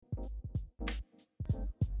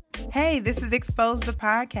Hey, this is Expose the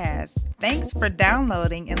Podcast. Thanks for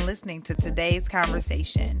downloading and listening to today's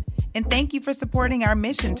conversation. And thank you for supporting our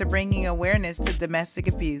mission to bringing awareness to domestic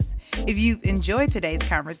abuse. If you've enjoyed today's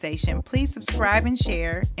conversation, please subscribe and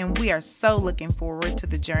share. And we are so looking forward to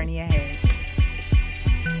the journey ahead.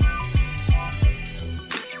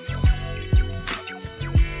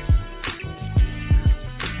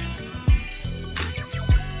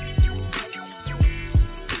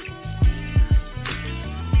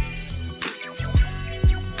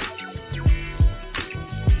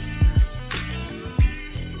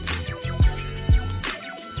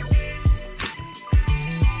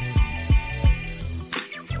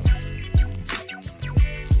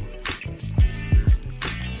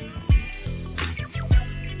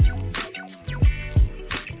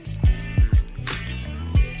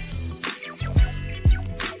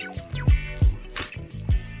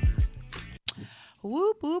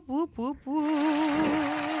 Whoop, whoop, whoop, whoop, whoop. Yay.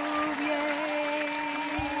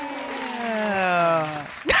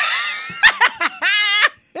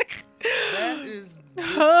 That is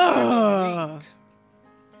this kind of week.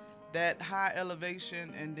 That high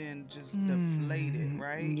elevation and then just deflated,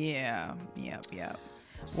 right? Yeah. Yep.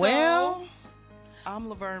 So, Well, I'm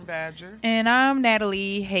Laverne Badger. And I'm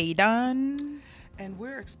Natalie Hayden. And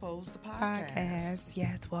we're Exposed the Podcast.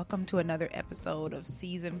 Yes, welcome to another episode of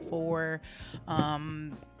season 4.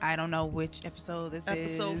 I don't know which episode this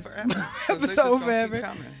is. Episode forever. Episode forever. Keep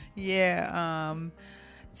coming. Yeah.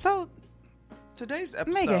 So today's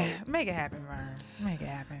episode. make it happen, Vern. Make it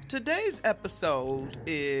happen. Today's episode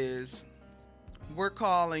is, we're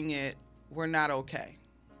calling it We're Not Okay.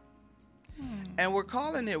 And we're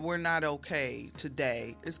calling it We're Not Okay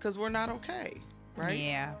today is because we're not okay. Right?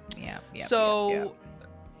 Yeah. So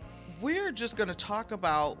we're just going to talk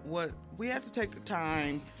about what we had to take the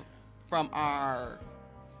time from our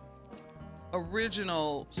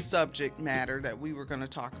original subject matter that we were going to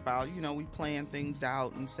talk about. You know, we plan things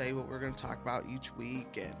out and say what we're going to talk about each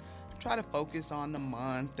week and try to focus on the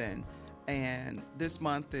month. And this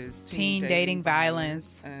month is teen dating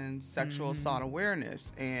violence and sexual assault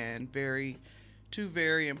awareness, and two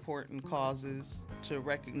very important causes to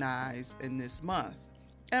recognize in this month,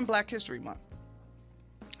 and Black History Month.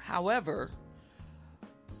 However,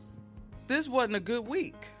 this wasn't a good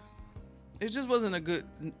week. It just wasn't a good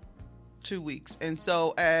 2 weeks. And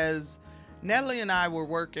so as Natalie and I were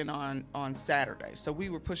working on Saturday, so we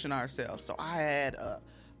were pushing ourselves. So I had a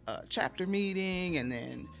chapter meeting, and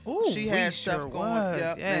then she had stuff going.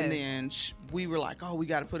 Yep. Yes. And then we were like, we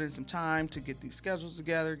got to put in some time to get these schedules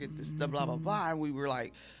together, get this blah, blah, blah. And we were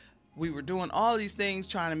doing all these things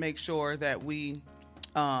trying to make sure that we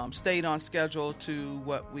stayed on schedule to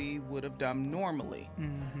what we would have done normally.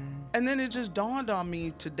 And then it just dawned on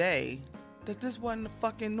me today that this wasn't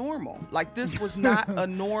fucking normal. Like, this was not a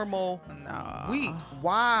normal week.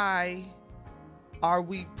 Why are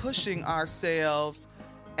we pushing ourselves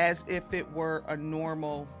as if it were a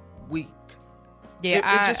normal week?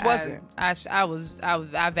 Yeah, it just wasn't. I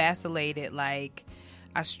vacillated. Like,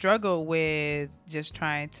 I struggled with just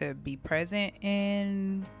trying to be present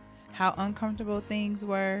in how uncomfortable things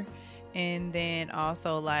were, and then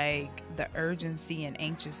also like the urgency and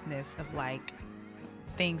anxiousness of like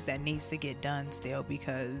things that needs to get done still,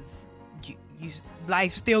 because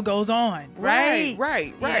life still goes on. Right.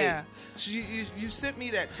 Yeah. You sent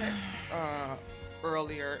me that text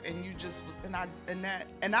earlier, and you just was, and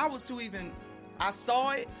I was too even. I saw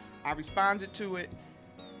it, I responded to it,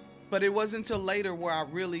 but it wasn't until later where I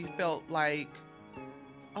really felt like,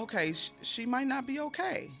 okay, she might not be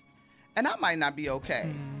okay, and I might not be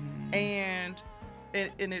okay, and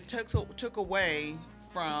it took away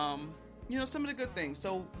from some of the good things.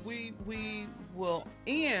 So we will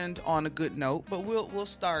end on a good note, but we'll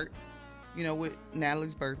start with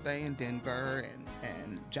Natalie's birthday in Denver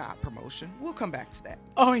and job promotion. We'll come back to that.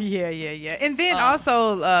 Oh, yeah. And then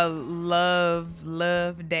also Love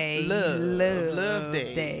Day. Love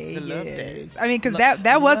Day. Yes. Love Day. I mean, because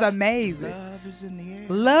that was amazing. Love is in the air.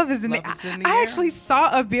 Love is in the air. I actually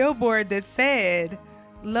saw a billboard that said,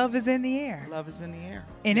 love is in the air. Love is in the air.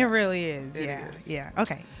 And it really is. It is. Yeah.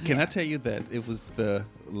 Okay. Can I tell you that it was the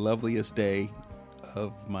loveliest day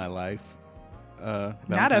of my life?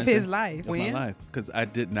 Not of his life. Of my life, because I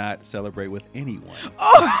did not celebrate with anyone.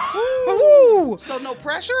 Oh, so no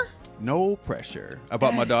pressure. No pressure. I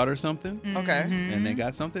bought my daughter something. Okay, and they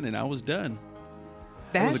got something, and I was done.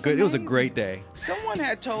 That's it was a great day. Someone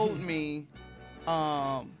had told me,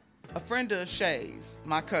 a friend of Shay's,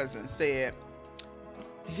 my cousin, said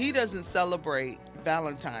he doesn't celebrate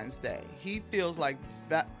Valentine's Day. He feels like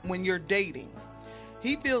when you're dating,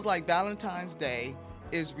 he feels like Valentine's Day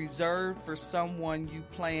is reserved for someone you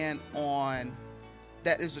plan on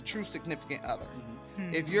that is a true significant other.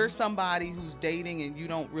 If you're somebody who's dating and you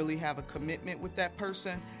don't really have a commitment with that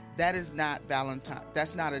person, that is not Valentine.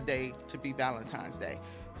 That's not a day to be Valentine's Day.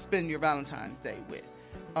 Spend your Valentine's Day with.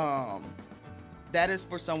 That is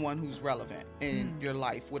for someone who's relevant in your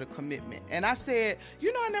life with a commitment. And I said,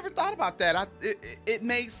 I never thought about that. It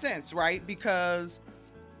makes sense, right? Because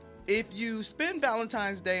if you spend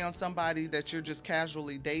Valentine's Day on somebody that you're just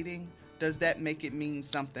casually dating, does that make it mean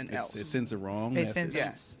something else? It sends a wrong It message. sends-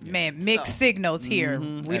 Yes. Man, mixed signals here. We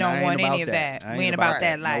And don't I ain't want any about of that. that. I We ain't ain't about about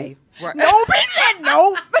that that. life. Right. Nope, he said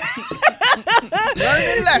nope.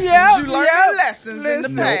 Learning lessons. Yep, You learning yep. lessons in the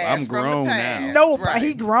Listen. Nope, past. I'm from grown the now. past. Nope, Right.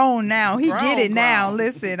 he grown now. He get it now. Grown.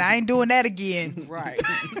 Listen, I ain't doing that again. Right.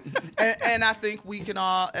 and I think we can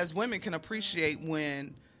all, as women, can appreciate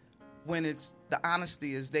when it's the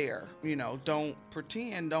honesty is there. Don't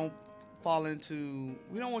pretend. Don't fall into.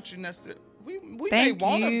 We don't want you necessarily. We may Thank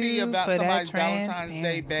want to be you about for that somebody's Valentine's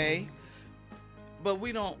Day transparency. bae, but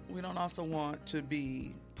we don't also want to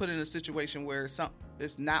be put in a situation where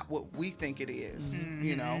it's not what we think it is.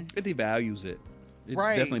 It devalues it. It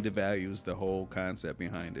Right. definitely devalues the whole concept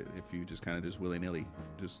behind it. If you just kind of just willy-nilly,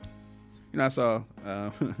 just I saw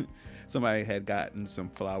somebody had gotten some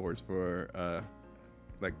flowers for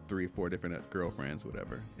like 3 or 4 different girlfriends, or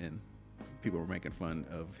whatever, and people were making fun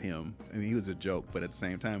of him. I mean, he was a joke, but at the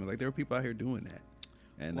same time, like there were people out here doing that,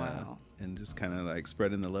 and Wow. and just kind of like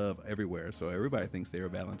spreading the love everywhere. So everybody thinks they're a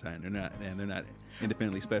Valentine. They're not, and they're not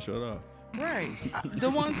independently special at all. Right. The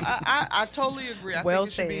ones I totally agree. I Well think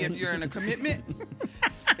it should be said. if you're in a commitment,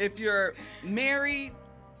 if you're married,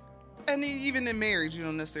 and even in marriage, you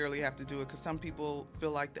don't necessarily have to do it because some people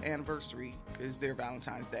feel like the anniversary is their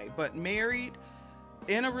Valentine's Day. But married,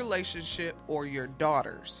 in a relationship, or your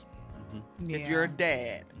daughters, if you're a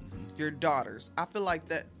dad, your daughters, I feel like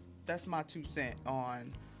that's my 2 cents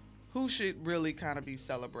on who should really kind of be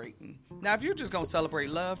celebrating. Now, if you're just going to celebrate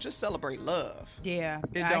love, just celebrate love. Yeah,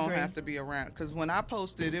 It I don't agree. have to be around. Because when I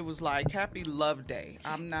posted, it was like, Happy Love Day.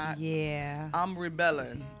 I'm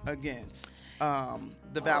rebelling against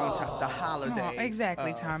the Valentine, the holiday. Oh,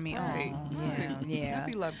 exactly, Tommy. Right. Yeah.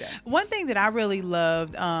 Happy Love Day. One thing that I really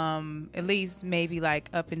loved, at least maybe like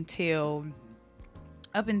up until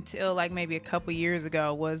like maybe a couple years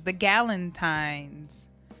ago, was the Galentine's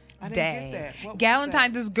I didn't Day. get that. What was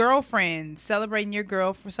Galentine's that? is girlfriends celebrating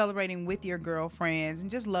with your girlfriends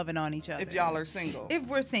and just loving on each other. If y'all are single. If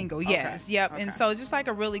we're single, yes, yep. Okay. And so just like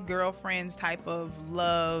a really girlfriends type of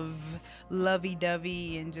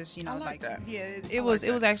lovey-dovey, and just I like that. Yeah, I it was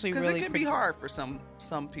like that. actually really it can pretty be hard for some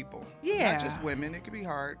people. Yeah. Not just women. It can be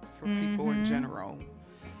hard for people in general.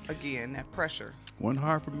 Again, that pressure. One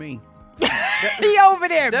hard for me. He over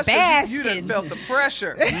there That's basking. you done felt the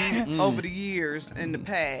pressure over the years in the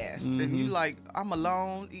past, and you like, I'm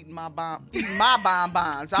alone eating my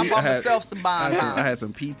bonbons. I bought myself some bonbons. I had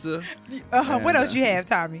some pizza. What And, else you have,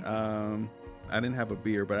 Tommy? I didn't have a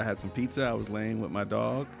beer, but I had some pizza. I was laying with my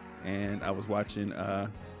dog, and I was watching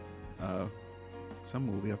some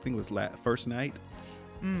movie. I think it was First Night.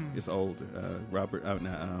 It's old. Robert.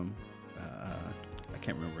 I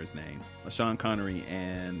can't remember his name. Sean Connery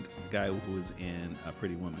and the guy who was in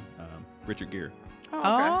Pretty Woman, Richard Gere. Oh,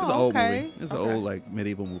 okay. It's an old okay. movie. It's Okay. an old like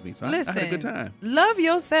medieval movie. So Listen, I had a good time. love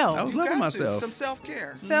yourself. I was You loving got to. myself. Some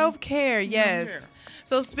self-care. Self-care, yes. Self-care.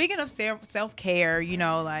 So speaking of self-care,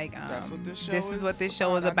 like That's what this show is what is this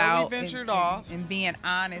show is about. I know we about, ventured and, off. and being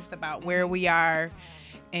honest about where we are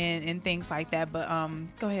and things like that. But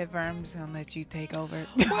go ahead, Vern. I'm just gonna let you take over.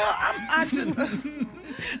 Well, I just I'm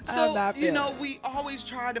not feeling we always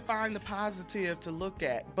try to find the positive to look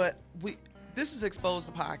at, but this is Expose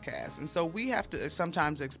the Podcast, and so we have to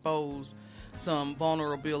sometimes expose some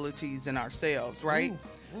vulnerabilities in ourselves, right?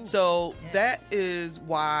 Ooh, so that is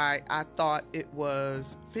why I thought it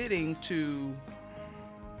was fitting to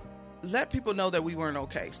let people know that we weren't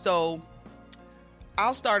okay. So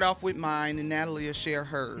I'll start off with mine, and Natalie will share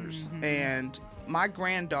hers. And my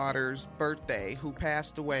granddaughter's birthday, who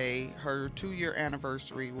passed away, her 2-year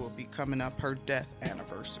anniversary will be coming up, her death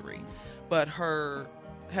anniversary. But her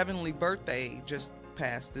heavenly birthday just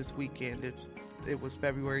passed this weekend. It was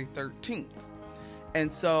February 13th.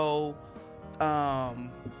 And so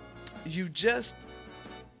and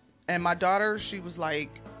my daughter, she was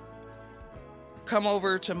like, come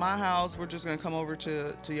over to my house. We're just going to come over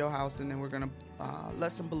to your house, and then we're going to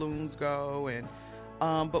let some balloons go. And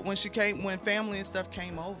but when family and stuff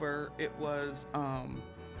came over, it was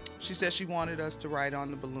she said she wanted us to write on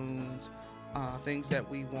the balloons things that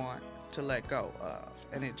we want to let go of,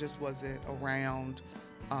 and it just wasn't around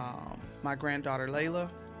my granddaughter Layla.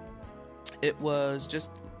 it was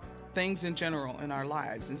just things in general in our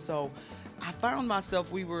lives. And so I found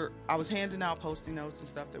myself, I was handing out Post-it notes and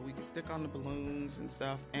stuff that we could stick on the balloons and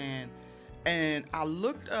stuff. And I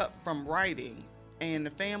looked up from writing, and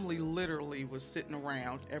the family literally was sitting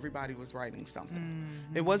around. Everybody was writing something.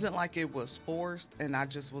 Mm-hmm. It wasn't like it was forced. And I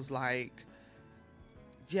just was like,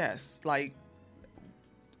 yes, like,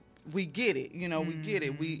 we get it. You know, we get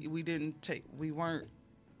it. We weren't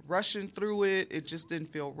rushing through it. It just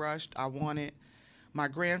didn't feel rushed. I wanted my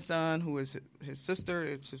grandson, who is his sister,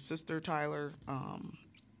 it's his sister, Tyler,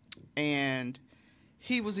 and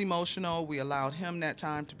he was emotional. We allowed him that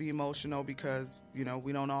time to be emotional because, you know,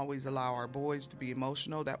 we don't always allow our boys to be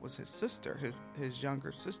emotional. That was his sister, his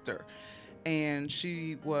younger sister, and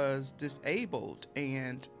she was disabled.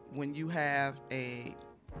 And when you have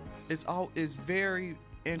it's very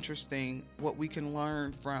interesting what we can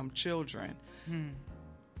learn from children.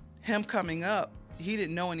 Him coming up, he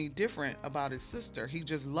didn't know any different about his sister. He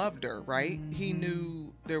just loved her, right? Mm-hmm. He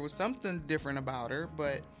knew there was something different about her,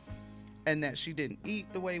 and that she didn't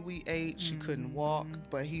eat the way we ate. She couldn't walk,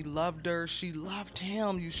 but he loved her. She loved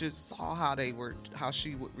him. You should saw how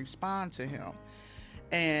she would respond to him.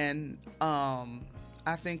 And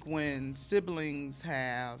I think when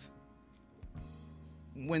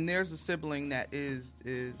there's a sibling that is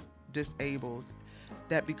disabled,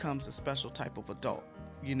 that becomes a special type of adult,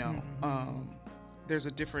 you know. There's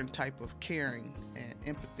a different type of caring and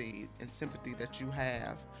empathy and sympathy that you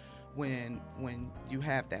have when you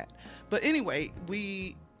have that. But anyway,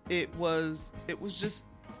 it wasn't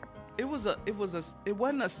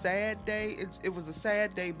a sad day. It was a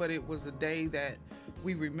sad day, but it was a day that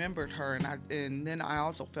we remembered her, and then I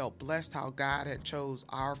also felt blessed how God had chose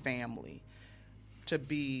our family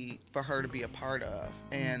for her to be a part of,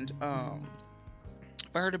 and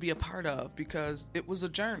for her to be a part of, because it was a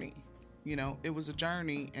journey. You know, it was a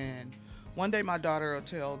journey, and one day my daughter will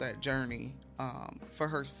tell that journey for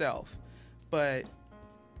herself. But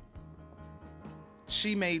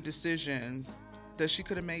she made decisions that she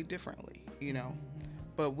could have made differently, you know.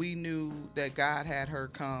 But we knew that God had her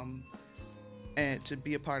come and to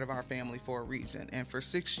be a part of our family for a reason. And for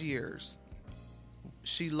 6 years,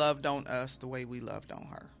 she loved on us the way we loved on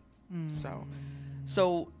her.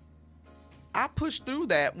 So I pushed through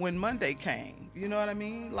that when Monday came. You know what I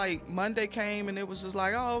mean? Like, Monday came and it was just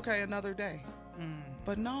like, oh, okay, another day.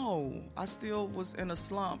 But no, I still was in a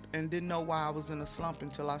slump and didn't know why I was in a slump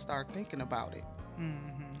until I started thinking about it.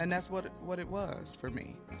 And that's what it was for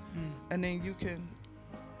me. And then you can...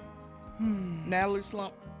 Natalie's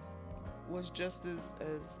slump was just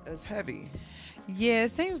as heavy. Yeah,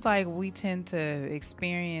 it seems like we tend to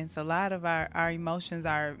experience a lot of our emotions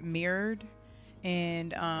are mirrored.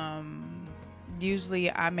 And usually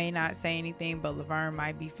I may not say anything, but Laverne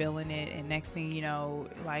might be feeling it, and next thing you know,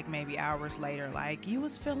 like maybe hours later, like, you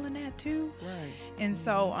was feeling that too, right? And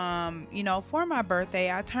so you know, for my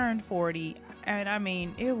birthday I turned 40, and I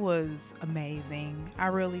mean, it was amazing. I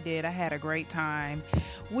really did. I had a great time.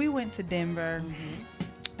 We went to Denver,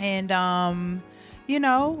 and you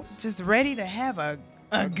know, just ready to have a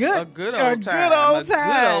good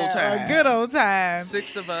old time.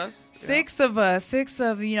 Six of us. Six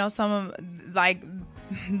of, you know, some of, like,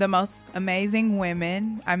 the most amazing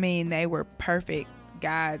women. I mean, they were perfect.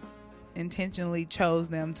 God intentionally chose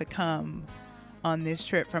them to come on this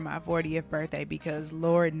trip for my 40th birthday, because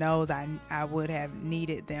Lord knows I would have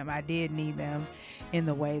needed them. I did need them in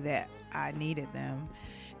the way that I needed them.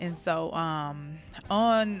 And so,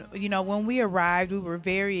 you know, when we arrived, we were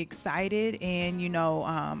very excited. And, you know,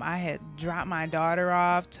 I had dropped my daughter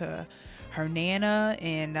off to her Nana,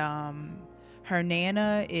 and her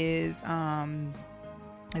Nana is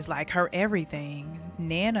like her everything.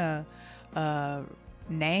 Nana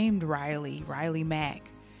named Riley Mack.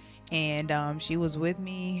 And she was with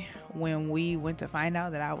me when we went to find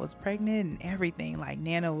out that I was pregnant and everything. Like,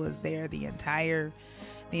 Nana was there the entire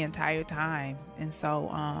time. And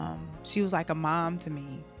so she was like a mom to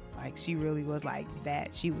me. Like, she really was like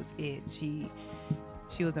that. She was it. She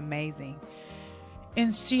was amazing.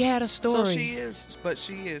 And she had a story. So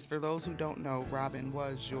she is, for those who don't know, Robin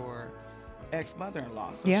was your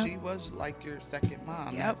ex-mother-in-law. So she was like your second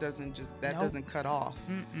mom. That doesn't cut off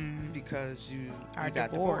because you got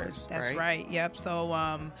divorced. That's right. Yep.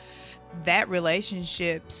 So that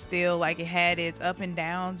relationship still, like, it had its up and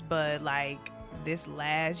downs, but like this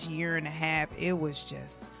last year and a half, it was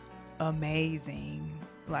just amazing.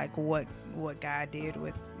 Like what God did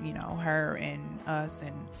with, you know, her and us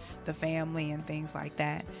and the family and things like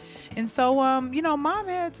that. And so you know, Mom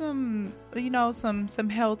had some, you know, some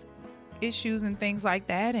health issues and things like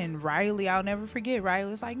that. And Riley, I'll never forget,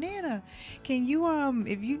 Riley was like, Nana, can you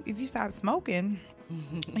if you stop smoking,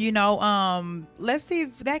 let's see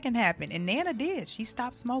if that can happen. And Nana did. She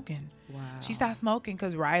stopped smoking. Wow. She stopped smoking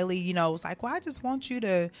because Riley, was like, well, I just want you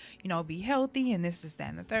to, be healthy and this, that,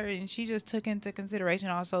 and the third. And she just took into consideration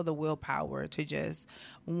also the willpower to just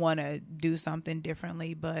want to do something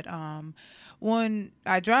differently. But when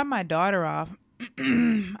I dropped my daughter off,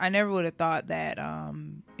 I never would have thought that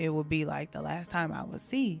it would be like the last time I would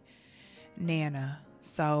see Nana.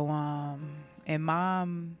 So, and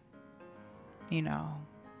Mom,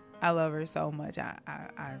 I love her so much.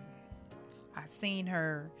 I seen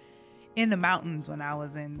her in the mountains when I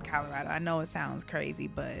was in Colorado. I know it sounds crazy,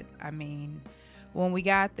 but I mean, when we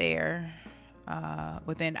got there,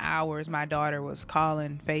 within hours, my daughter was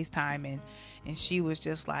calling FaceTime and she was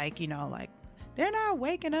just like, they're not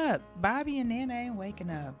waking up. Bobby and Nana ain't waking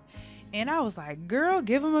up. And I was like, girl,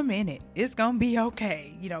 give them a minute. It's going to be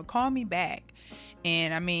okay. Call me back.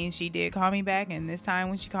 And I mean, she did call me back. And this time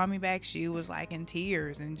when she called me back, she was like in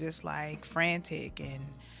tears and just like frantic and,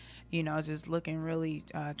 just looking really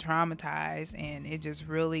traumatized. And it just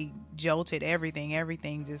really jolted everything.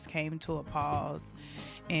 Everything just came to a pause.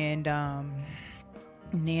 And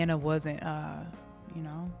Nana wasn't,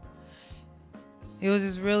 it was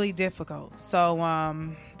just really difficult. So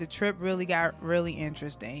the trip really got really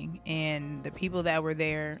interesting. And the people that were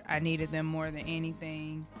there, I needed them more than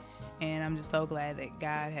anything. And I'm just so glad that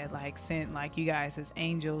God had sent you guys as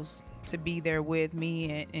angels to be there with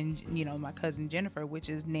me and my cousin Jennifer, which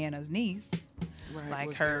is Nana's niece. Right,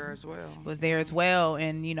 was there as well. Was there as well.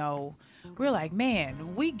 And, we're like,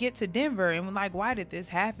 man, we get to Denver and we're like, why did this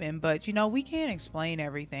happen? But, we can't explain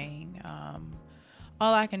everything.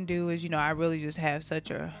 All I can do is, I really just have such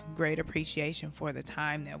a great appreciation for the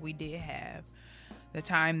time that we did have, the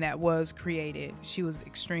time that was created. She was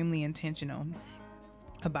extremely intentional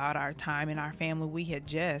about our time and our family. We had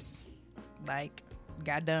just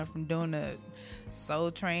got done from doing the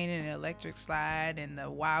Soul Train and the electric slide and the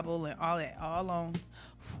wobble and all that, all on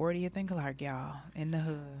 40th and Clark, y'all, in the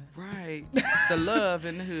hood. Right. The love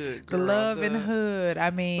in the hood, girl. The love in the hood.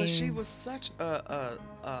 I mean, but she was such a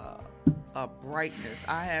brightness.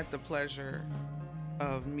 I had the pleasure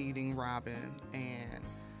of meeting Robin, and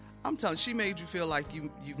I'm telling you, she made you feel like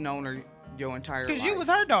you've known her your entire life. Because you was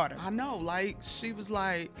her daughter. I know. She was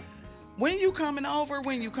like, when you coming over?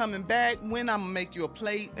 When you coming back? When I'm gonna make you a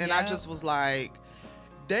plate? And I just was like,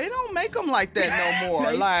 they don't make them like that no more.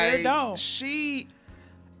 They sure don't. She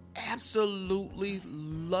absolutely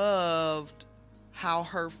loved how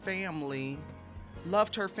her family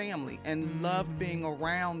loved her family and loved being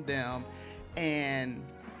around them.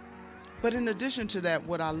 But in addition to that,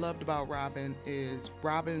 what I loved about Robin is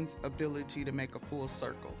Robin's ability to make a full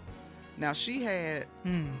circle. Now, she had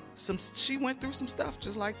she went through some stuff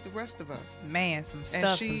just like the rest of us. Man, some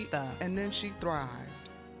stuff. And then she thrived.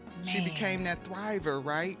 Man. She became that thriver,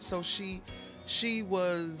 right? So she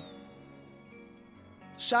was,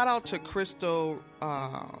 shout out to Crystal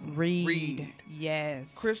Reed.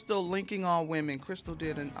 Yes. Crystal linking all women. Crystal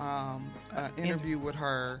did an interview with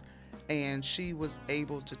her, and she was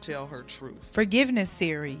able to tell her truth. Forgiveness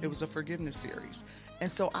series. It was a forgiveness series.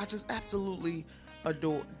 And so I just absolutely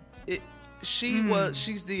adore it.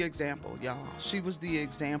 She's the example, y'all. She was the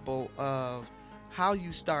example of how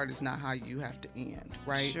you start is not how you have to end,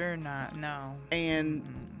 right? Sure not, no. And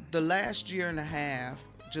the last year and a half,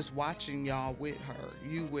 just watching y'all with her,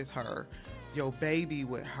 you with her, your baby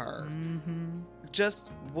with her,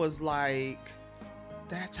 just was like,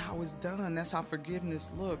 that's how it's done. That's how forgiveness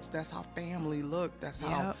looks. That's how family looks. That's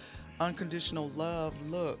how unconditional love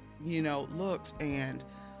looks. And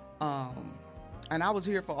I was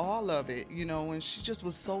here for all of it, and she just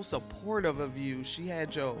was so supportive of you. She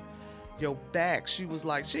had your back. She was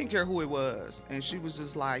like, she didn't care who it was. And she was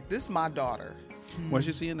just like, this is my daughter. Was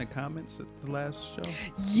you seeing the comments at the last show?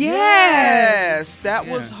 Yes, that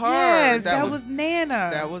was her. Yes, that was Nana.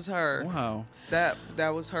 That was her. Wow. That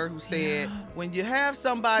was her who said, when you have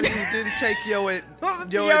somebody who didn't take your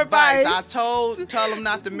advice, tell them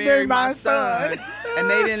not to marry my son, and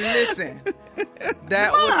they didn't listen.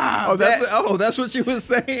 That's what she was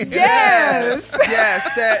saying. Yes.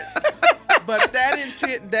 But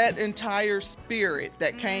that entire spirit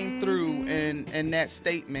that came through in that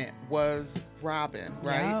statement was Robin,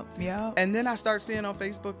 right? Yep. And then I start seeing on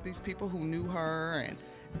Facebook these people who knew her,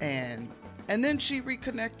 and then she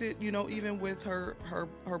reconnected, even with her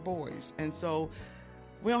boys. And so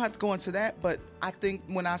we don't have to go into that, but I think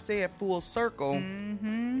when I say it full circle,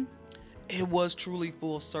 it was truly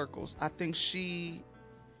full circles. I think she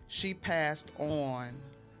passed on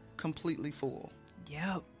completely full.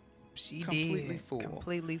 Yep. She completely did. full.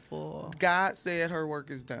 Completely full. God said her work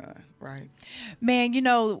is done, right? Man,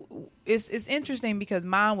 it's interesting because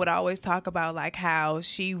Mom would always talk about like how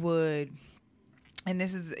she would, and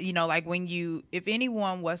this is, like if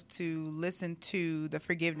anyone was to listen to the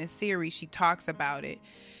forgiveness series, she talks about it.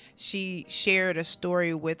 She shared a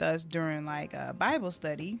story with us during like a Bible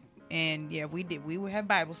study. And yeah, we would have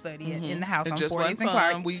Bible study in the house It on just 40th wasn't and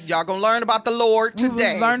fun. Clark. Y'all gonna learn about the Lord We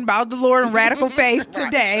today. was learning about the Lord and radical faith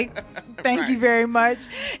today. Thank you Right. very much.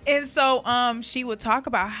 And so she would talk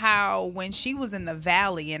about how when she was in the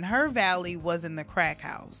valley, and her valley was in the crack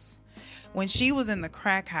house. When she was in the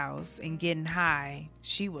crack house and getting high,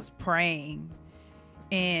 she was praying.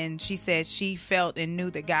 And she said she felt and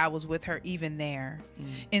knew that God was with her even there.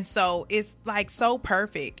 And so it's like so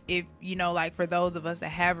perfect if, like for those of us that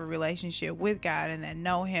have a relationship with God and that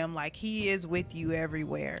know him, like he is with you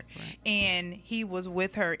everywhere. Right. And he was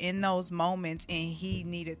with her in those moments, and he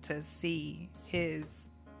needed to see his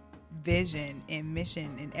vision and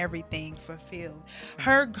mission and everything fulfilled.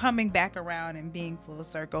 Her coming back around and being full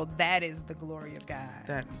circle, that is the glory of God.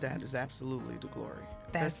 That is absolutely the glory.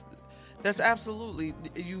 That's absolutely,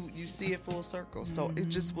 you see it full circle. So it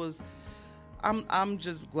just was, I'm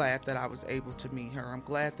just glad that I was able to meet her. I'm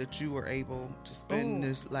glad that you were able to spend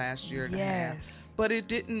this last year and a half. But it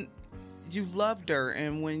didn't, you loved her.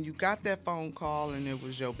 And when you got that phone call and it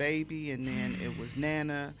was your baby, and then it was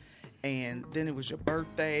Nana, and then it was your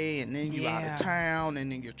birthday, and then you out of town,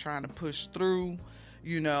 and then you're trying to push through,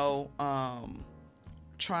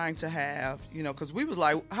 trying to have, because we was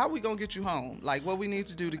like, how are we gonna get you home? Like, what we need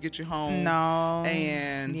to do to get you home? No.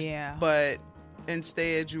 And but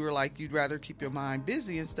instead you were like, you'd rather keep your mind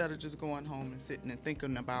busy instead of just going home and sitting and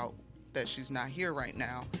thinking about that she's not here right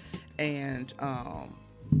now. And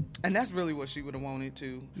that's really what she would have wanted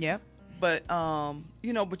to. Yep. But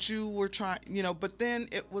but you were trying, but then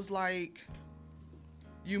it was like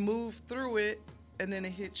you moved through it, and then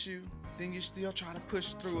it hits you. Then you still try to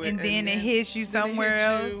push through it, and then it hits you somewhere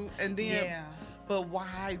else. And then, but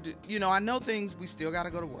why? I know things. We still got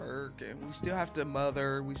to go to work, and we still have to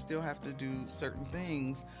mother. We still have to do certain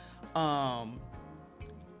things,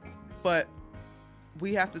 but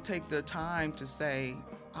we have to take the time to say,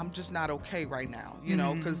 I'm just not okay right now.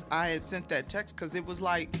 Because I had sent that text because it was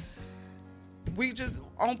like we just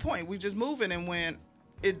on point. We just moving, and when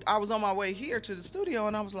I was on my way here to the studio,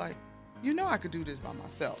 and I was like, I could do this by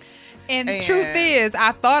myself. And the truth is,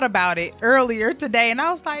 I thought about it earlier today, and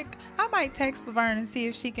I was like, I might text Laverne and see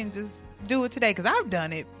if she can just do it today, because I've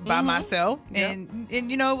done it by myself, and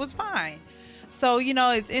it was fine. So,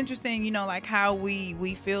 it's interesting, like how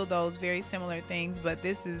we feel those very similar things, but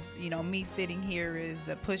this is, me sitting here is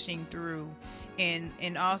the pushing through,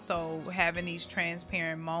 and also having these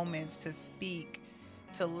transparent moments to speak,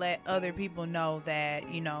 to let other people know that,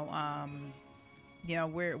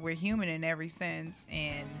 we're human in every sense,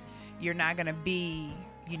 and you're not gonna be,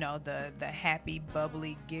 the happy,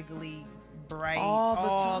 bubbly, giggly, bright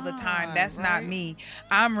all the time. That's right? Not me.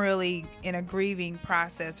 I'm really in a grieving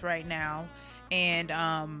process right now, and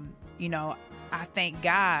I thank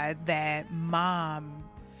God that Mom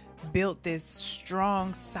built this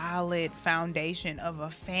strong, solid foundation of a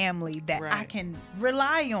family that I can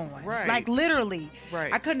rely on. Right. Like literally.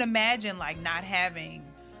 Right. I couldn't imagine like not having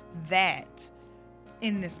that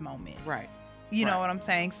in this moment. Right. You know what I'm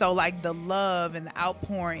saying? So like the love and the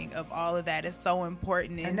outpouring of all of that is so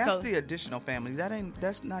important. And that's the additional family.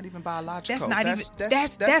 That's not even biological. That's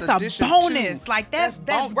a bonus. Like that's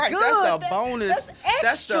good. Right. That's a bonus. That's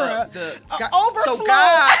extra. That's overflow.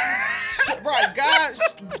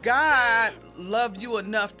 So God loved you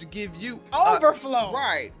enough to give you overflow.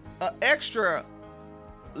 An extra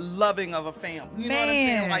loving of a family. You know what I'm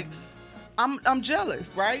saying? Like I'm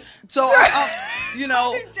jealous, right? So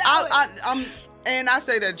I'm and I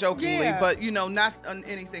say that jokingly, but not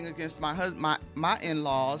anything against my husband, my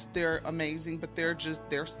in-laws. They're amazing, but they're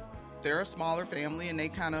a smaller family, and they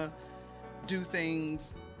kind of do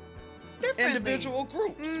things individual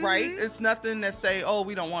groups, right? It's nothing that say, oh,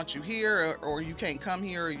 we don't want you here, or you can't come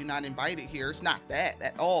here, or you're not invited here. It's not that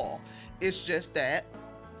at all. It's just that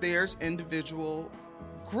there's individual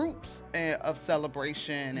groups of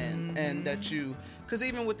celebration and that because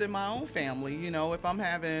even within my own family, if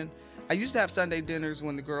I used to have Sunday dinners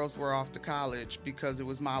when the girls were off to college, because it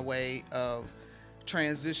was my way of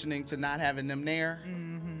transitioning to not having them there.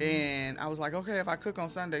 And I was like, okay, if I cook on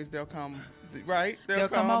Sundays, they'll come, right? They'll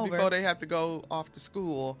come over before they have to go off to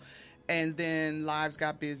school. And then lives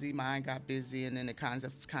got busy, mine got busy, and then it kind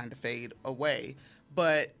of fade away.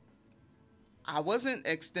 But I wasn't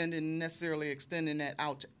necessarily extending that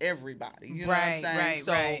out to everybody. You know what I'm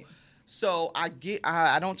saying? So I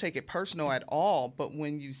don't take it personal at all, but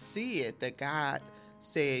when you see it, that God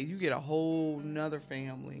said you get a whole nother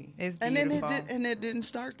family. It's and beautiful. then it didn't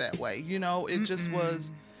start that way. You know, it just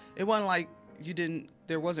was, it wasn't like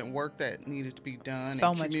there wasn't work that needed to be done, So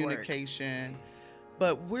and much communication.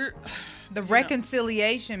 But the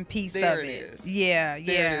reconciliation piece of there it. it is. Yeah,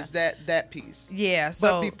 There yeah. is that piece. Yeah. So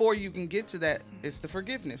But before you can get to that, it's the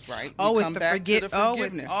forgiveness, right? oh, We it's come the back to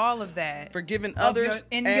it's all of that. Forgiving Of others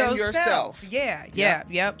and yourself. Yeah, Yep.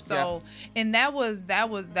 yep. So, and that was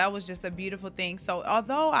just a beautiful thing. So,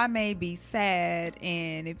 although I may be sad,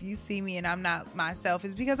 and if you see me and I'm not myself,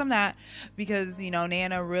 it's because I'm not. Because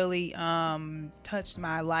Nana really touched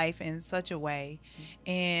my life in such a way,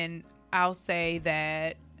 and I'll say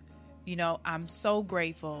that I'm so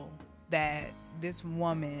grateful that this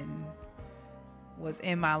woman was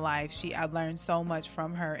in my life. I learned so much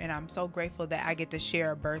from her, and I'm so grateful that I get to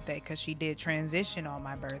share a birthday, because she did transition on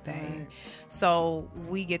my birthday. Right. So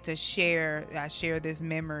we get to share this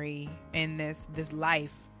memory in this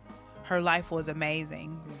life. Her life was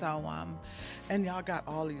amazing. So And y'all got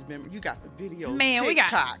all these memories. You got the videos, man, TikToks, we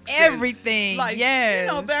got and, everything. like,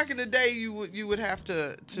 yes. back in the day, you would have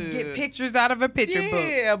to get pictures out of a picture book.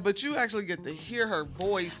 Yeah, but you actually get to hear her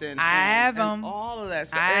voice and I have and 'em. all of that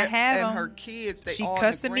stuff. I and, have and 'em. her kids. They She all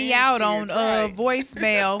cussing the me out on grandkids, right.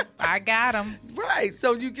 voicemail. I got them. Right,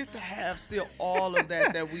 so you get to have still all of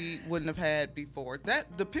that we wouldn't have had before.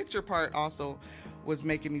 That the picture part also was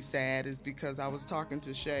making me sad, is because I was talking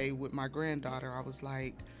to Shay with my granddaughter. I was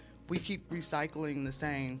like, we keep recycling the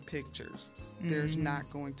same pictures. There's not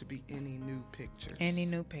going to be any new pictures.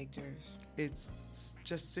 It's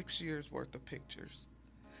just 6 years worth of pictures,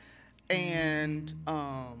 and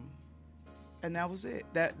that was it.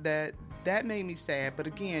 That made me sad. But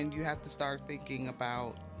again, you have to start thinking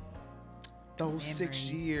about those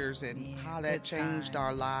 6 years and how that changed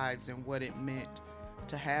our lives and what it meant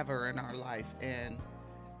to have her in our life. And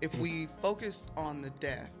if we focus on the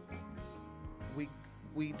death,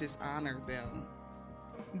 we dishonor them.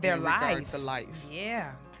 Their in regard life. to life.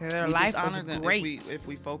 Yeah. Their We life was dishonor them great. if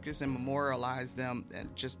we focus and memorialize them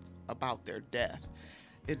and just about their death.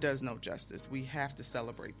 It does no justice. We have to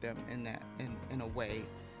celebrate them in a way,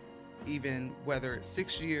 even whether it's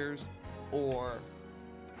 6 years or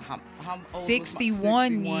how old was my-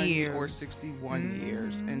 61 years. or 61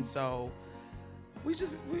 years. And so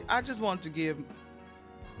I just want to give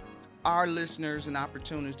our listeners an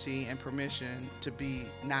opportunity and permission to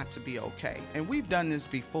not to be okay. And we've done this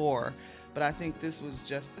before, but I think this was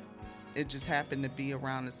it just happened to be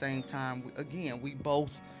around the same time. Again, we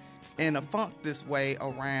both in a funk this way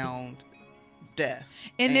around death.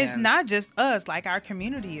 And it's not just us, like our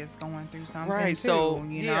community is going through something right. too, So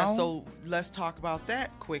know? So let's talk about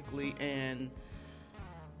that quickly. And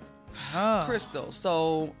Crystal.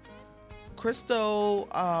 So Crystal,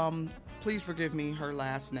 please forgive me her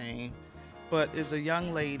last name, but is a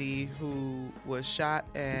young lady who was shot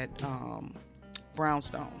at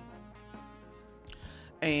Brownstone.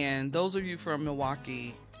 And those of you from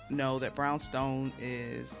Milwaukee know that Brownstone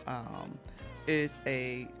is it's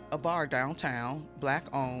a bar downtown, black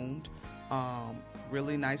owned,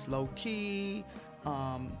 really nice low key,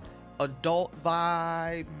 adult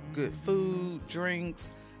vibe, good food,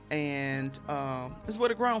 drinks, and it's where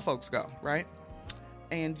the grown folks go, right?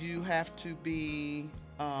 And you have to be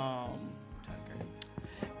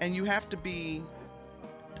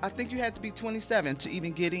I think you had to be 27 to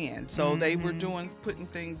even get in. So they were putting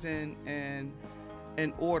things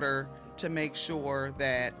in order to make sure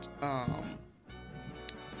that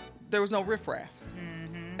there was no riffraff.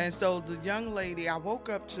 And so the young lady, I woke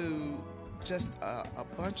up to just a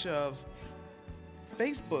bunch of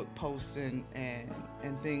Facebook posts and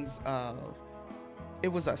things of, it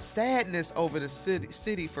was a sadness over the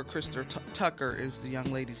city for Crystal Tucker is the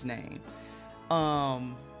young lady's name.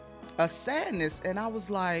 A sadness, and I was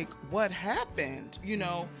like, what happened?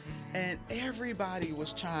 And everybody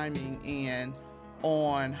was chiming in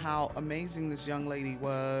on how amazing this young lady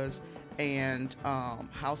was and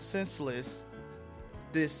how senseless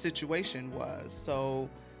this situation was. So,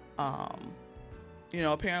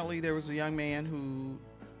 apparently there was a young man who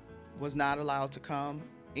was not allowed to come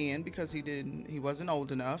in because he wasn't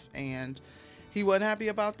old enough, and he wasn't happy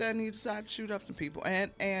about that, and he decided to shoot up some people.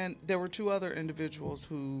 And there were two other individuals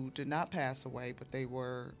who did not pass away, but they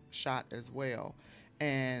were shot as well.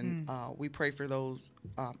 And we pray for those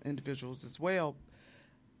individuals as well.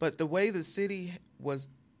 But the way the city was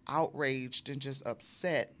outraged and just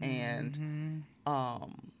upset and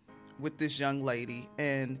with this young lady,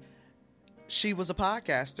 and she was a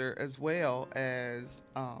podcaster as well as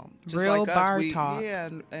just Real like us. bar talk.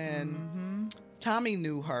 And Tommy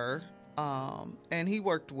knew her. And he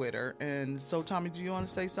worked with her. And so, Tommy, do you want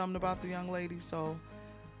to say something about the young lady? So,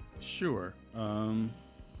 Sure.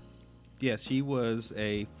 Yeah, she was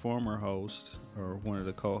a former host or one of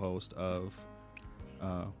the co-hosts of,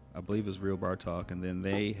 I believe it was Real Bar Talk, and then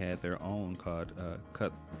they had their own called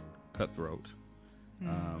Cutthroat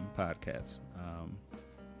podcast.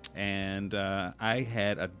 And I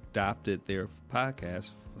had adopted their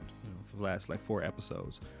podcast for the last 4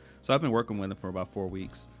 episodes. So I've been working with them for about 4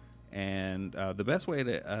 weeks. And the best way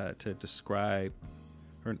to describe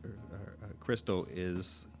her Crystal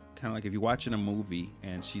is kind of like if you're watching a movie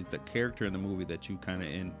and she's the character in the movie that you kind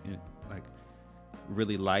of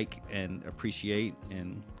really like and appreciate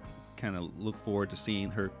and kind of look forward to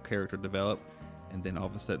seeing her character develop, and then all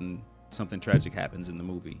of a sudden something tragic happens in the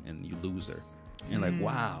movie and you lose her. And you're like,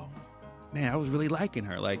 wow, man, I was really liking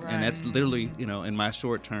her. And that's literally, in my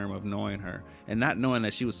short term of knowing her and not knowing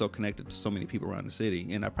that she was so connected to so many people around the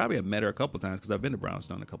city. And I probably have met her a couple of times because I've been to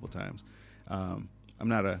Brownstone a couple of times. I'm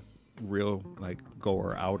not a real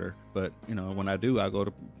goer outer, but when I do, I go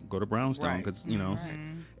to Brownstone because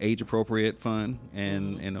age appropriate fun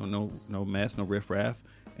and no mess, no riffraff.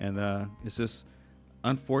 And it's just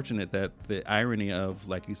unfortunate that the irony of,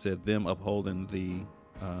 like you said, them upholding the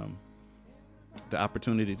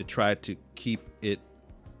opportunity to try to keep it,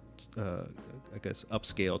 I guess,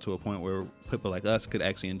 upscale to a point where people like us could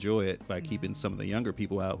actually enjoy it by keeping some of the younger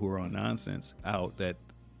people out who are on nonsense out, that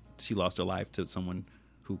she lost her life to someone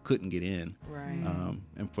who couldn't get in. Right.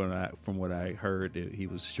 And from what I heard, he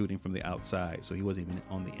was shooting from the outside, so he wasn't even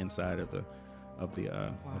on the inside of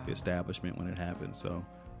the establishment when it happened. So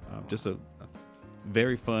just a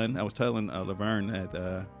very fun. I was telling Laverne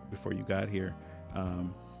that before you got here,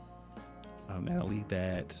 Natalie,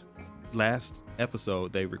 that last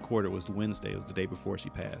episode they recorded was Wednesday. It was the day before she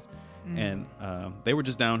passed, and they were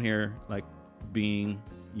just down here being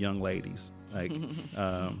young ladies,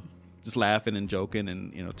 just laughing and joking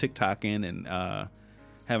and TikToking and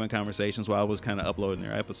having conversations while I was kind of uploading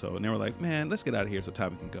their episode. And they were like, "Man, let's get out of here so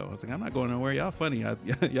Tommy can go." I was like, "I'm not going nowhere. Y'all funny. Y'all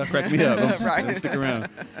crack me up. I'm stick around."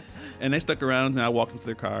 And they stuck around, and I walked into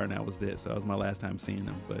their car, and that was it. So that was my last time seeing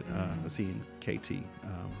them, but seeing KT.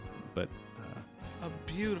 But a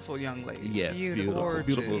beautiful young lady. Yes,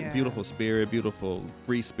 beautiful spirit, beautiful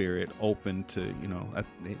free spirit, open to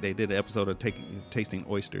they did an episode of tasting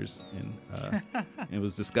oysters, and it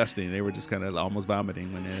was disgusting. They were just kind of almost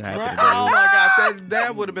vomiting when it happened. Oh my God,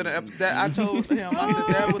 that would have been I told him, I said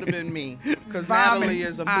that would have been me, because Natalie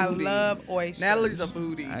is a foodie. I love oysters. Natalie's a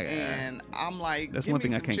foodie, and I'm like, that's one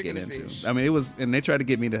thing I can't get into. Fish. I mean, it was, and they tried to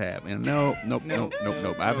get me to have, and nope.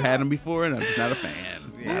 I've had them before, and I'm just not a fan.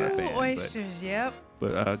 Not a fan. Oysters, yep.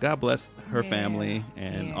 But God bless her family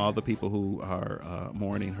and all the people who are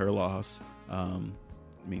mourning her loss. I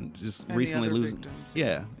mean, just and recently losing, victims.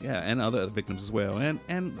 and other victims as well,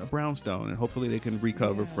 and Brownstone, and hopefully they can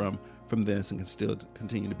recover from this and can still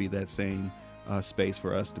continue to be that same space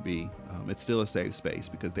for us to be. It's still a safe space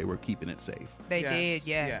because they were keeping it safe. They did,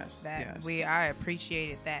 yes. I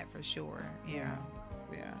appreciated that for sure. Yeah.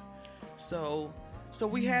 So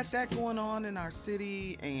we had that going on in our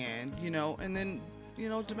city, and and then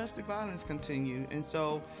domestic violence continued. And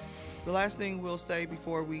so the last thing we'll say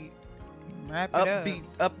before we wrap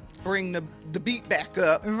it bring the beat back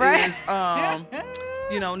up is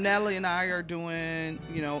Natalie and I are doing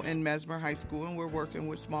in Mesmer High School, and we're working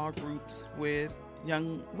with small groups with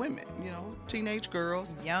young women, teenage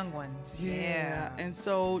girls, young ones. And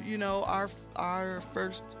so our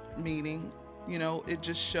first meeting, it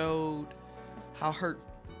just showed how hurt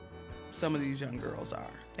some of these young girls are.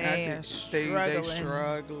 They're struggling.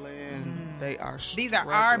 They are struggling. These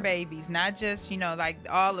are our babies, not just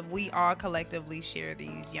we all collectively share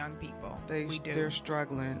these young people. They're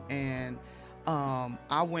struggling, and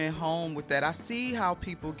I went home with that. I see how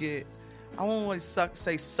people get, I won't always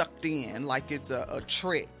say sucked in like it's a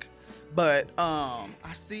trick, but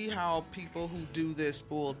I see how people who do this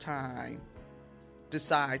full time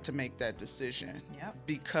decide to make that decision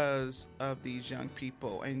because of these young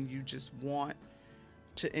people, and you just want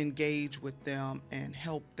to engage with them and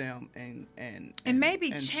help them and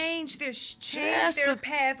maybe change their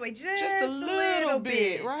pathway just a little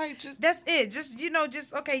bit, right? That's it.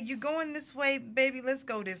 Just okay, you're going this way, baby, let's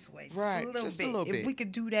go this way. Just a little bit. If we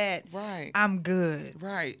could do that, right, I'm good.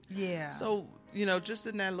 Right. Yeah. So just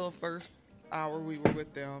in that little first hour we were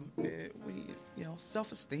with them, we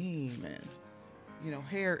self-esteem and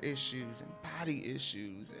hair issues and body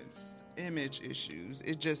issues and image issues.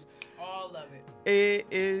 It just all of it.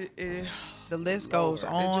 The list goes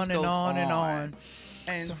on and on and on.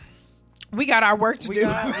 And so we got our work to do. We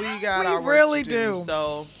got our really work to do.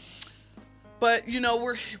 So But you know,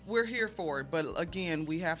 we're here for it. But again,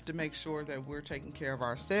 we have to make sure that we're taking care of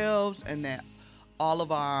ourselves, and that all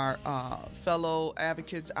of our fellow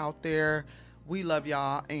advocates out there, we love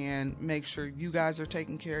y'all, and make sure you guys are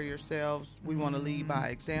taking care of yourselves. We want to lead by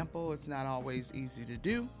example. It's not always easy to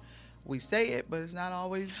do. We say it, but it's not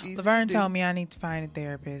always easy. Laverne to do. told me I need to find a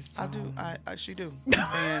therapist. So. I do. She do,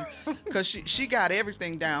 and because she got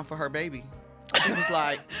everything down for her baby. She was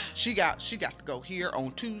like, she got to go here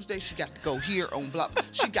on Tuesday. She got to go here on blah.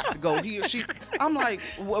 She got to go here. I'm like,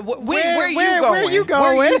 where you going? Where you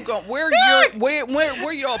going? Where you going?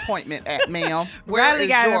 Where your appointment at, ma'am? Riley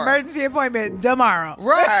got an emergency appointment tomorrow.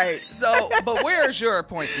 Right. So, but where's your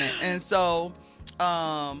appointment? And so,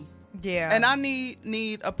 yeah. And I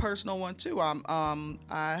need a personal one too. I'm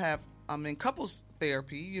in couples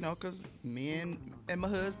therapy, you know, because me and my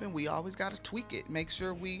husband, we always got to tweak it, make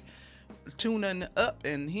sure we tuning up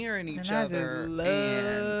and hearing each other. I just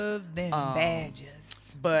love them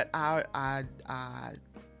badges. But I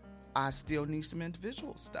still need some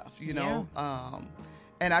individual stuff, you know.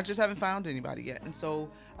 And I just haven't found anybody yet. And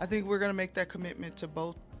so I think we're gonna make that commitment to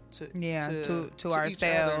both to ourselves. Each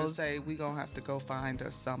other to say we're gonna have to go find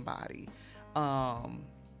us somebody.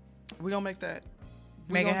 We're gonna make that.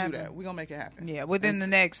 We're gonna do that. We're gonna make it happen. Yeah, within the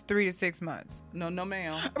next 3 to 6 months. No,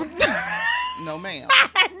 ma'am. No, ma'am.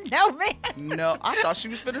 No, ma'am. No, I thought she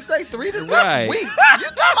was finna say 3 to 6 Right. weeks. You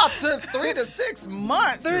talking about 3 to 6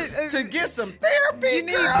 months to get some therapy? You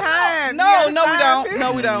need girl. time. No, You no, we got don't. time.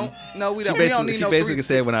 No, we don't. No, we don't. She We don't need basically, no she basically 3 to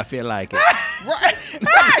said 6. when I feel like it. Right.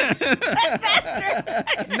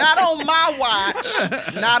 Not on my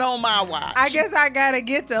watch. Not on my watch. I guess I gotta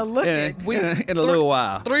get to looking. In a little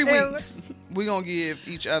while. 3 weeks. We're going to give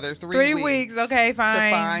each other 3 3 weeks. weeks. Okay,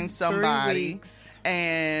 fine. To find somebody. 3 weeks.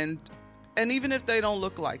 And even if they don't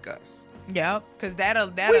look like us. Yep, because that'll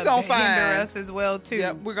gonna hinder find- us as well too.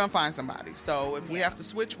 Yeah, we're going to find somebody. So if we have to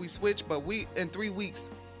switch, we switch. But in 3 weeks,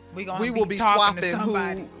 we will be talking swapping to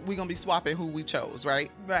somebody. we're going to be swapping who we chose,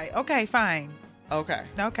 right? Right. Okay, fine.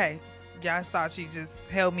 Okay. Y'all saw she just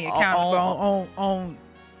held me accountable on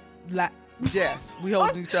Yes, we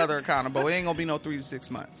hold each other accountable. It ain't gonna be no 3 to 6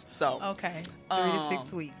 months. So okay, 3 to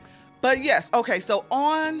 6 weeks. But yes, okay. So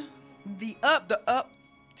on The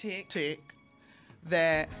uptick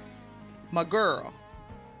that my girl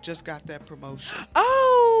just got that promotion.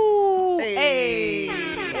 Oh, Hey.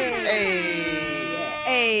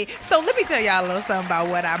 hey. So let me tell y'all a little something about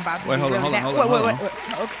what I'm about to do. Hold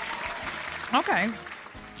on. Okay.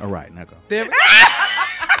 All right, now go. There, get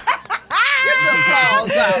the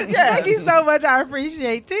applause out. Yes. Thank you so much. I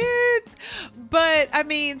appreciate it. But I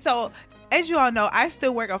mean, so as you all know, I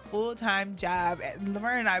still work a full-time job.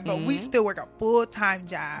 Laverne and I, but we still work a full-time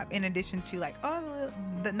job in addition to like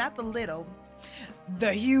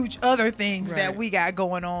the huge other things that we got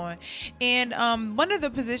going on. And one of the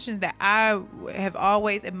positions that I have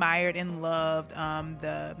always admired and loved,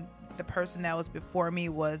 the person that was before me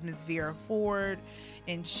was Miss Vera Ford.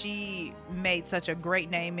 And she made such a great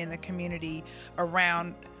name in the community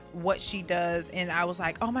around what she does. And I was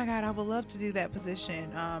like, oh my God, I would love to do that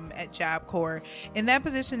position at Job Corps. And that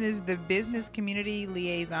position is the business community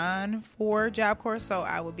liaison for Job Corps. So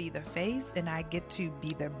I will be the face and I get to be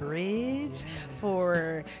the bridge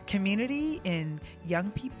for community and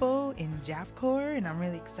young people in Job Corps. And I'm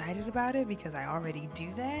really excited about it because I already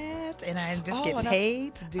do that. And I just get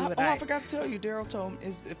paid to do what I forgot to tell you, Daryl told me,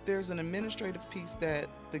 is if there's an administrative piece that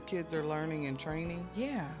the kids are learning and training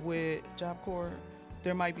with Job Corps,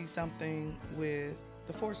 there might be something with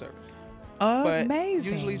the Forest Service. Amazing.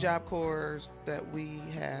 But usually Job Corps that we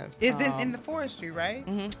have is in the forestry, right?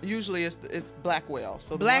 Mm-hmm. Usually it's Blackwell.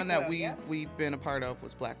 So the one that we've been a part of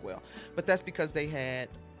was Blackwell. But that's because they had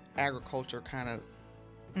agriculture kind of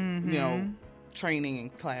training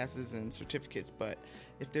and classes and certificates. But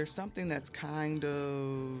if there's something that's kind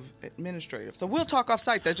of administrative. So we'll talk off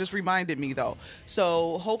site. That just reminded me though.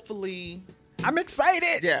 So hopefully I'm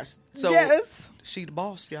excited. Yes. So she the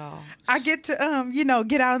boss, y'all. I get to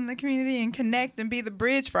get out in the community and connect and be the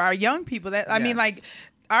bridge for our young people. I mean, like,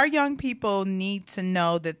 our young people need to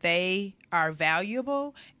know that they are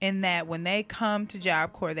valuable and that when they come to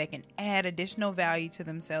Job Corps, they can add additional value to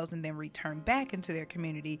themselves and then return back into their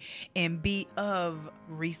community and be of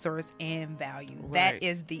resource and value. Right. That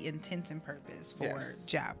is the intent and purpose for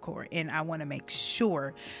Job Corps. And I want to make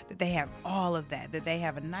sure that they have all of that they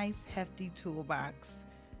have a nice, hefty toolbox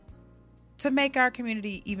to make our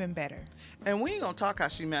community even better. And we ain't gonna talk how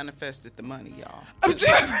she manifested the money, y'all.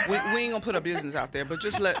 we ain't gonna put her business out there, but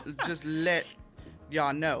just let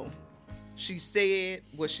y'all know. She said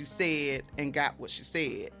what she said and got what she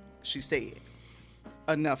said. She said.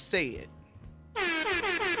 Enough said.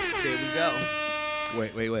 There we go.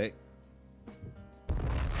 Wait.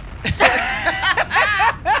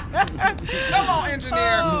 Come on,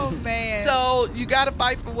 engineer. Oh man. So you got to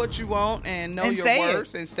fight for what you want and know And your say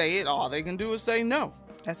worth and say it. All they can do is say no.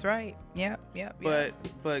 That's right. Yep.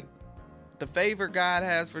 But the favor God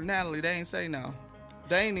has for Natalie, they ain't say no.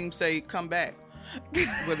 They ain't even say come back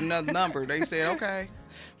with another number. They said okay,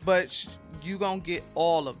 but you gonna get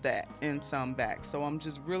all of that and some back. So I'm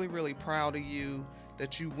just really, really proud of you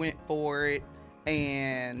that you went for it,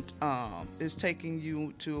 and it's taking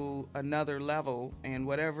you to another level and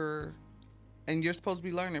whatever. And you're supposed to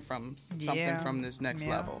be learning from something from this next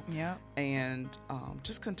level. Yeah. And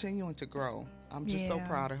just continuing to grow. I'm just so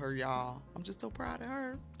proud of her, y'all. I'm just so proud of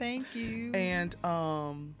her. Thank you. And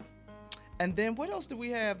then what else did we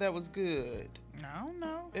have that was good? I don't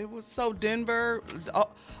know. It was so Denver.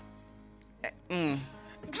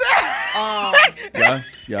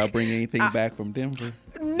 Y'all bring anything back from Denver?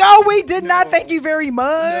 No, we did not. No. Thank you very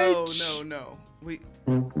much. No. We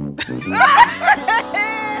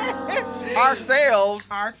ourselves,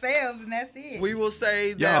 and that's it. we will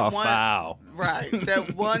say that Y'all one foul. right.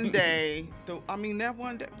 That one day, that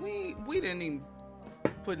one day we didn't even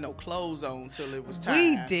put no clothes on till it was time.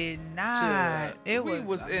 We did not. We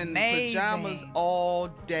was in amazing. pajamas all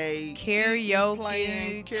day, Karaoke,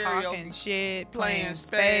 playing karaoke, talking shit, playing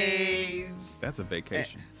spades. That's a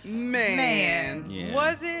vacation. Man, Yeah.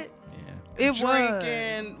 Was it? Yeah. It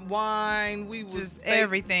drinking wine. We was Just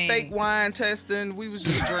everything. fake wine testing. We was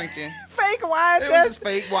just drinking. Fake wine It was just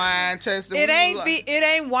fake wine testing. It We ain't was it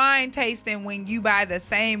ain't wine tasting when you buy the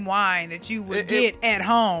same wine that you would get at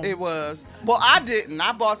home. It was. Well, I didn't.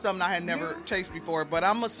 I bought something I had never tasted before, but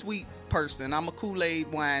I'm a sweet person. I'm a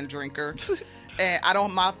Kool-Aid wine drinker. And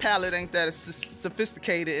my palate ain't that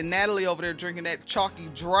sophisticated. And Natalie over there drinking that chalky,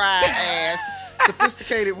 dry ass,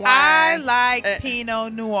 sophisticated wine. I like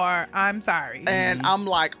Pinot Noir. I'm sorry. And I'm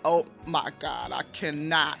like, oh my God, I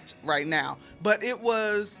cannot right now. But it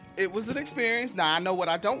was an experience. Now I know what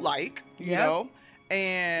I don't like, you know. We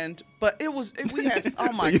had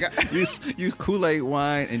oh my God. Use Kool-Aid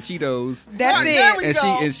wine and Cheetos. That's Right, it. there we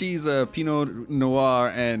go. And she's Pinot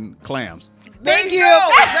Noir and clams. Thank you.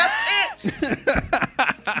 That's it.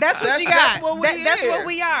 That's what you got. That's what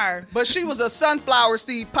we are. But she was a sunflower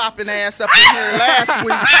seed popping ass up in here last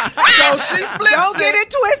week. So she flips Don't get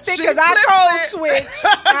it twisted because I code switch.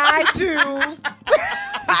 I do.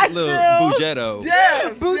 I Little do. Bugetto.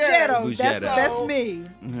 Yes, Bugetto. yes. That's me.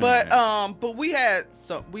 But we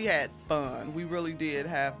had fun. We really did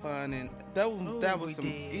have fun, and that was some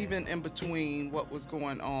did. even in between what was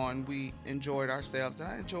going on. We enjoyed ourselves, and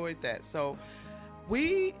I enjoyed that. So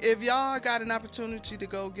if y'all got an opportunity to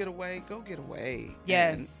go get away.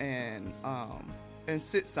 Yes. and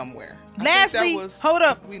sit somewhere. Lastly, hold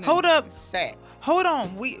up. Sat. Hold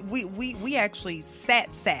on. We actually sat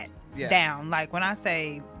Yes. down. Like when I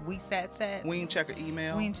say we sat. We didn't check an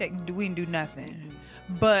email. We didn't do nothing.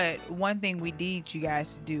 But one thing we need you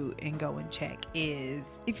guys to do and go and check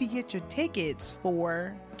is if you get your tickets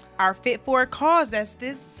for our Fit for a Cause, that's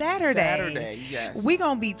this Saturday. Yes. We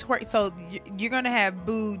gonna be so you're gonna have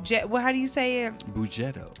well, how do you say it?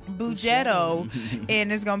 Bugetto,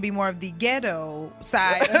 and it's gonna be more of the ghetto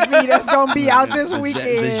side of me that's gonna be out this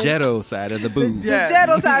weekend. The ghetto side of the booze. The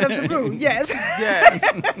ghetto side of the boo, yes. Yes.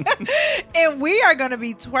 And we are gonna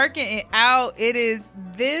be twerking it out. It is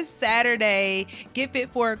this Saturday. Get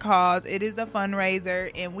Fit for a Cause. It is a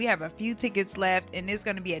fundraiser, and we have a few tickets left. And it's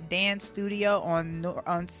gonna be a dance studio on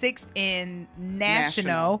 6th and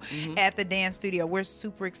National. At the dance studio. We're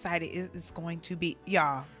super excited. It's going to be,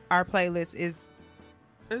 y'all. Our playlist is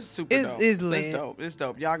super dope. It's lit. It's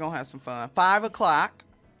dope. Y'all gonna have some fun. 5 o'clock.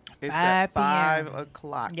 It's at 5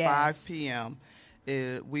 o'clock. Yes. 5 p.m.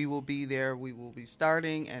 We will be there. We will be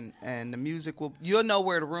starting, and the music you'll know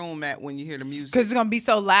where the room at when you hear the music. Because it's gonna be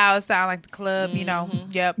so loud, sound like the club. You know.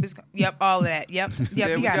 Yep. All of that. Yep. There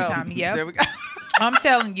You we got go. it, Tommy. Yep. There we go. I'm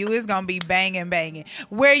telling you, it's gonna be banging.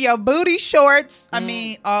 Wear your booty shorts. I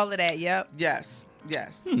mean, all of that. Yep. Yes.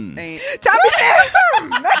 Hmm. And Tommy said.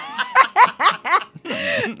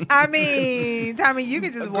 I mean, Tommy, you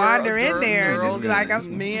can just wander in there. Girls, Just like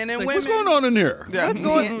I'm men and women. What's going on in here? Yeah, What's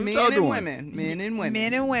going on? Men y'all and doing? women. Men and women.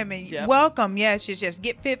 Men and women. Yep. Welcome. Yes.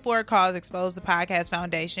 Get Fit for a Cause, Expose the Podcast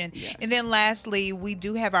Foundation. Yes. And then lastly, we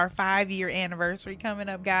do have our 5-year anniversary coming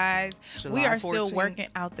up, guys. We July are still 14th. working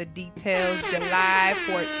out the details. July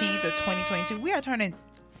 14th of 2022. We are turning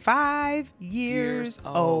 5 years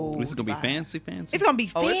old. This is gonna be fancy. It's gonna be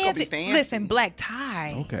fancy. Oh, it's gonna be fancy. Listen, black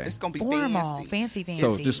tie. Okay. It's gonna be Formal, fancy. fancy.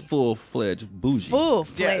 So just full-fledged bougie.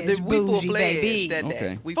 Full-fledged we bougie, full-fledged baby. that day.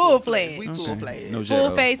 Okay. We Full-fledged. We Okay. full-fledged. No Full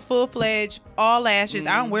ghetto. face, full-fledged, all lashes.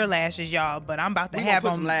 I don't wear lashes, y'all, but I'm about to We have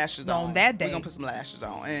gonna put them some lashes on that day. We're gonna put some lashes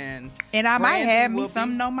on, and I might Brandy have me will be-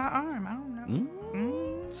 something on my arm. I don't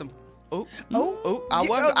know. some. Oh, Oh. oh! I You-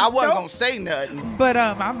 wasn't don't. gonna say nothing, But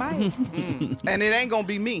I might. and it ain't gonna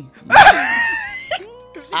be me.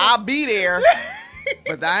 I'll be there,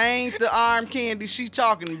 but I ain't the arm candy she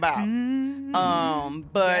talking about.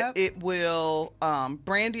 But Yep. it will.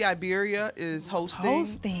 Brandy Iberia is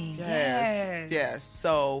hosting. Yes.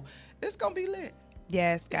 So it's gonna be lit.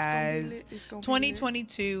 Yes, gonna be guys. lit. It's gonna be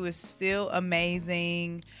 2022 is still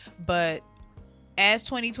amazing, but as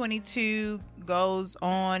 2022 goes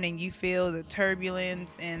on and you feel the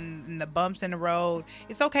turbulence and the bumps in the road,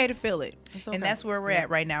 it's okay to feel it. It's okay. And that's where we're Yeah. at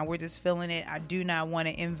right now. We're just feeling it. I do not want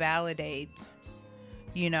to invalidate,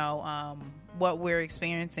 what we're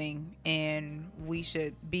experiencing, and we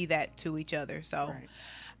should be that to each other. So, Right.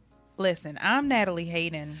 listen, I'm Natalie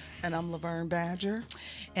Hayden, And I'm Laverne Badger.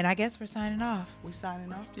 and I guess we're signing off. We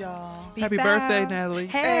signing off, y'all. Peace Happy out. birthday, Natalie.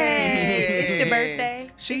 Hey, it's your birthday.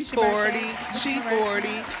 She's It's your 40. birthday. She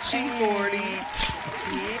 40. She 40.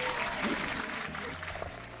 Yeah.